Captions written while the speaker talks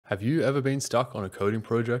Have you ever been stuck on a coding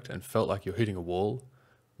project and felt like you're hitting a wall?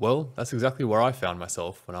 Well, that's exactly where I found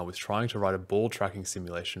myself when I was trying to write a ball tracking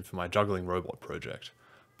simulation for my juggling robot project.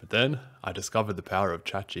 But then I discovered the power of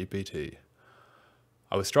ChatGPT.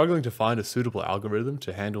 I was struggling to find a suitable algorithm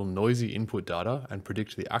to handle noisy input data and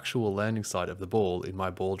predict the actual landing site of the ball in my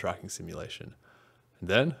ball tracking simulation. And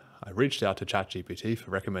then I reached out to ChatGPT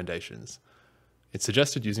for recommendations. It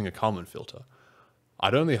suggested using a Kalman filter.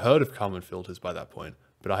 I'd only heard of Kalman filters by that point,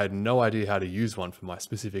 but I had no idea how to use one for my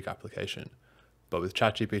specific application. But with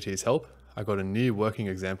ChatGPT's help, I got a near working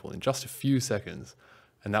example in just a few seconds,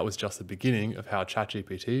 and that was just the beginning of how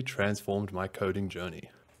ChatGPT transformed my coding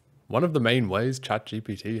journey. One of the main ways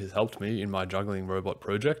ChatGPT has helped me in my juggling robot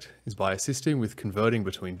project is by assisting with converting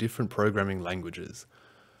between different programming languages.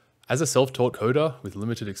 As a self-taught coder with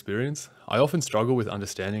limited experience, I often struggle with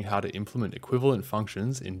understanding how to implement equivalent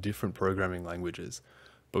functions in different programming languages.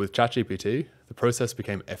 But with ChatGPT, the process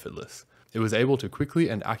became effortless. It was able to quickly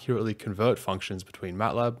and accurately convert functions between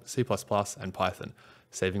MATLAB, C++, and Python,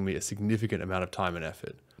 saving me a significant amount of time and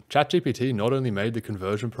effort. ChatGPT not only made the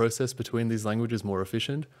conversion process between these languages more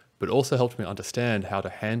efficient, but also helped me understand how to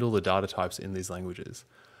handle the data types in these languages.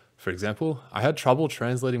 For example, I had trouble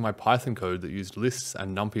translating my Python code that used lists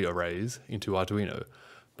and NumPy arrays into Arduino,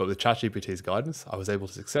 but with ChatGPT's guidance, I was able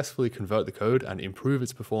to successfully convert the code and improve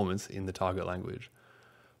its performance in the target language.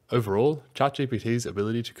 Overall, ChatGPT's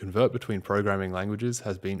ability to convert between programming languages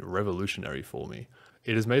has been revolutionary for me.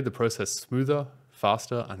 It has made the process smoother,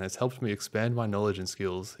 faster, and has helped me expand my knowledge and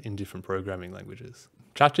skills in different programming languages.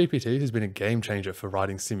 ChatGPT has been a game changer for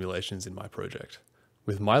writing simulations in my project.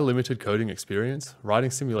 With my limited coding experience,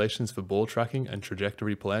 writing simulations for ball tracking and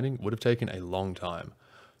trajectory planning would have taken a long time.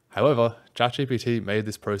 However, ChatGPT made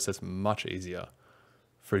this process much easier.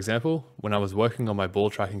 For example, when I was working on my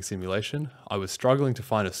ball tracking simulation, I was struggling to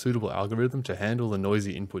find a suitable algorithm to handle the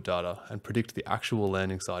noisy input data and predict the actual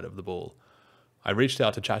landing site of the ball. I reached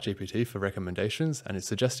out to ChatGPT for recommendations and it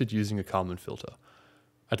suggested using a Kalman filter.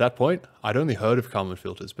 At that point, I'd only heard of Kalman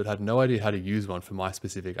filters but had no idea how to use one for my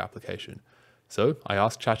specific application. So I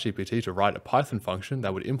asked ChatGPT to write a Python function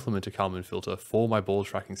that would implement a Kalman filter for my ball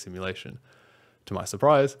tracking simulation. To my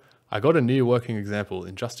surprise, I got a near working example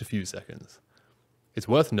in just a few seconds. It's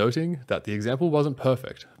worth noting that the example wasn't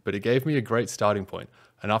perfect, but it gave me a great starting point,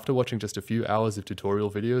 and after watching just a few hours of tutorial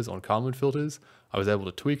videos on Kalman filters, I was able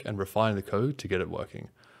to tweak and refine the code to get it working.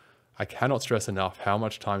 I cannot stress enough how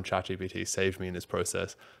much time ChatGPT saved me in this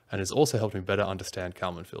process, and has also helped me better understand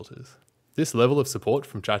Kalman filters. This level of support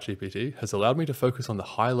from ChatGPT has allowed me to focus on the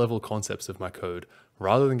high-level concepts of my code,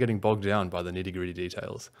 rather than getting bogged down by the nitty-gritty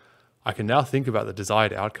details. I can now think about the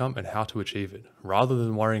desired outcome and how to achieve it, rather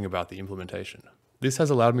than worrying about the implementation. This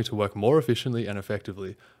has allowed me to work more efficiently and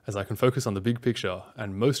effectively, as I can focus on the big picture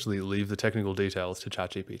and mostly leave the technical details to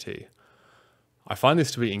ChatGPT. I find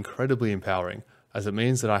this to be incredibly empowering, as it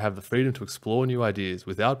means that I have the freedom to explore new ideas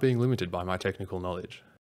without being limited by my technical knowledge.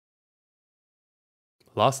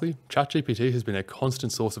 Lastly, ChatGPT has been a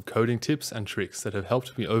constant source of coding tips and tricks that have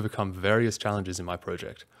helped me overcome various challenges in my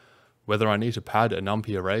project. Whether I need to pad a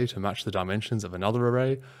NumPy array to match the dimensions of another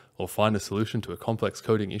array, or find a solution to a complex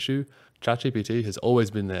coding issue, ChatGPT has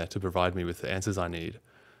always been there to provide me with the answers I need.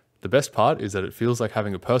 The best part is that it feels like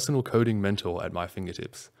having a personal coding mentor at my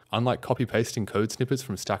fingertips. Unlike copy-pasting code snippets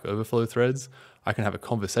from Stack Overflow threads, I can have a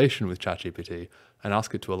conversation with ChatGPT and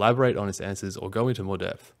ask it to elaborate on its answers or go into more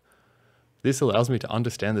depth. This allows me to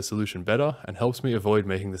understand the solution better and helps me avoid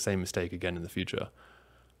making the same mistake again in the future.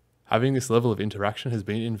 Having this level of interaction has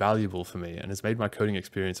been invaluable for me and has made my coding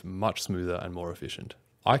experience much smoother and more efficient.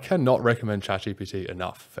 I cannot recommend ChatGPT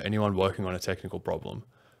enough for anyone working on a technical problem.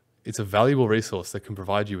 It's a valuable resource that can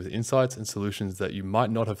provide you with insights and solutions that you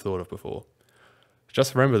might not have thought of before.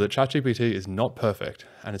 Just remember that ChatGPT is not perfect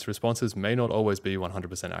and its responses may not always be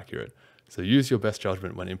 100% accurate, so use your best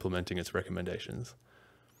judgment when implementing its recommendations.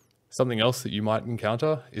 Something else that you might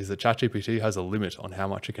encounter is that ChatGPT has a limit on how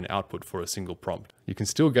much it can output for a single prompt. You can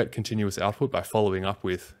still get continuous output by following up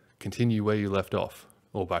with "continue where you left off,"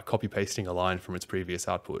 or by copy-pasting a line from its previous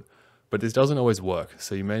output. But this doesn't always work,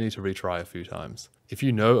 so you may need to retry a few times. If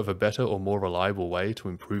you know of a better or more reliable way to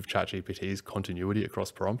improve ChatGPT's continuity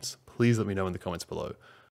across prompts, please let me know in the comments below.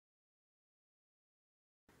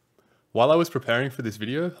 While I was preparing for this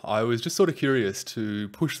video, I was just sort of curious to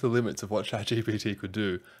push the limits of what ChatGPT could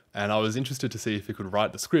do, and I was interested to see if it could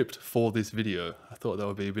write the script for this video. I thought that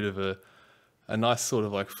would be a bit of a nice sort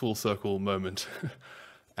of like full circle moment.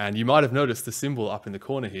 And you might have noticed the symbol up in the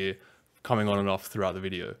corner here coming on and off throughout the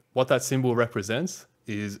video. What that symbol represents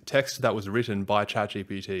is text that was written by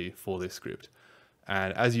ChatGPT for this script.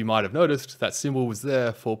 And as you might have noticed, that symbol was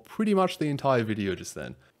there for pretty much the entire video just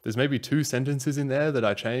then. There's maybe 2 sentences in there that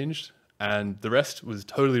I changed, and the rest was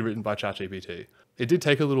totally written by ChatGPT. It did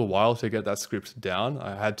take a little while to get that script down.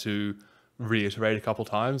 I had to reiterate a couple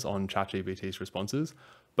times on ChatGPT's responses,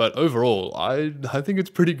 but overall, I think it's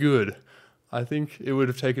pretty good. I think it would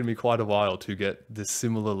have taken me quite a while to get this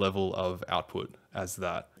similar level of output as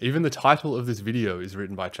that. Even the title of this video is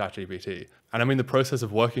written by ChatGPT, and I'm in the process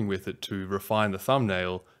of working with it to refine the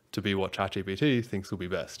thumbnail to be what ChatGPT thinks will be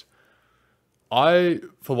best. I,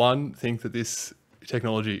 for one, think that this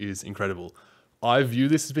technology is incredible. I view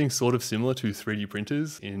this as being sort of similar to 3D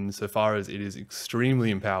printers insofar as it is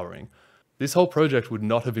extremely empowering. This whole project would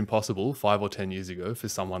not have been possible 5 or 10 years ago for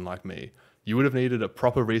someone like me. You would have needed a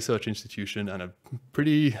proper research institution and a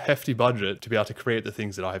pretty hefty budget to be able to create the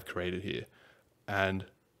things that I have created here. And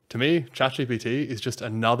to me, ChatGPT is just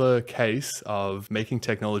another case of making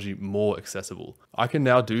technology more accessible. I can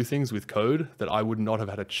now do things with code that I would not have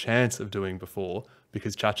had a chance of doing before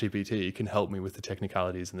because ChatGPT can help me with the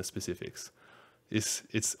technicalities and the specifics.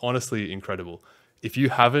 It's honestly incredible. If you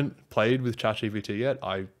haven't played with ChatGPT yet,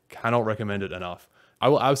 I cannot recommend it enough. I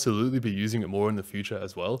will absolutely be using it more in the future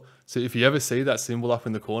as well. So if you ever see that symbol up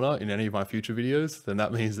in the corner in any of my future videos, then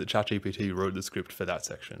that means that ChatGPT wrote the script for that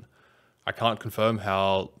section. I can't confirm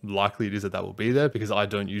how likely it is that that will be there because I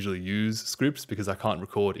don't usually use scripts because I can't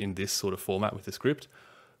record in this sort of format with the script.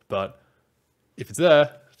 But if it's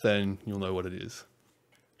there, then you'll know what it is.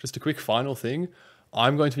 Just a quick final thing.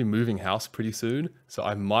 I'm going to be moving house pretty soon, so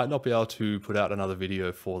I might not be able to put out another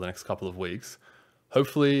video for the next couple of weeks.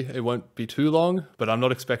 Hopefully it won't be too long, but I'm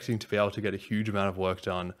not expecting to be able to get a huge amount of work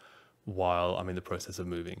done while I'm in the process of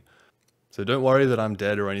moving. So don't worry that I'm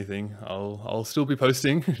dead or anything. I'll still be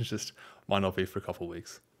posting, it just might not be for a couple of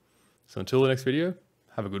weeks. So until the next video,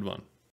 have a good one.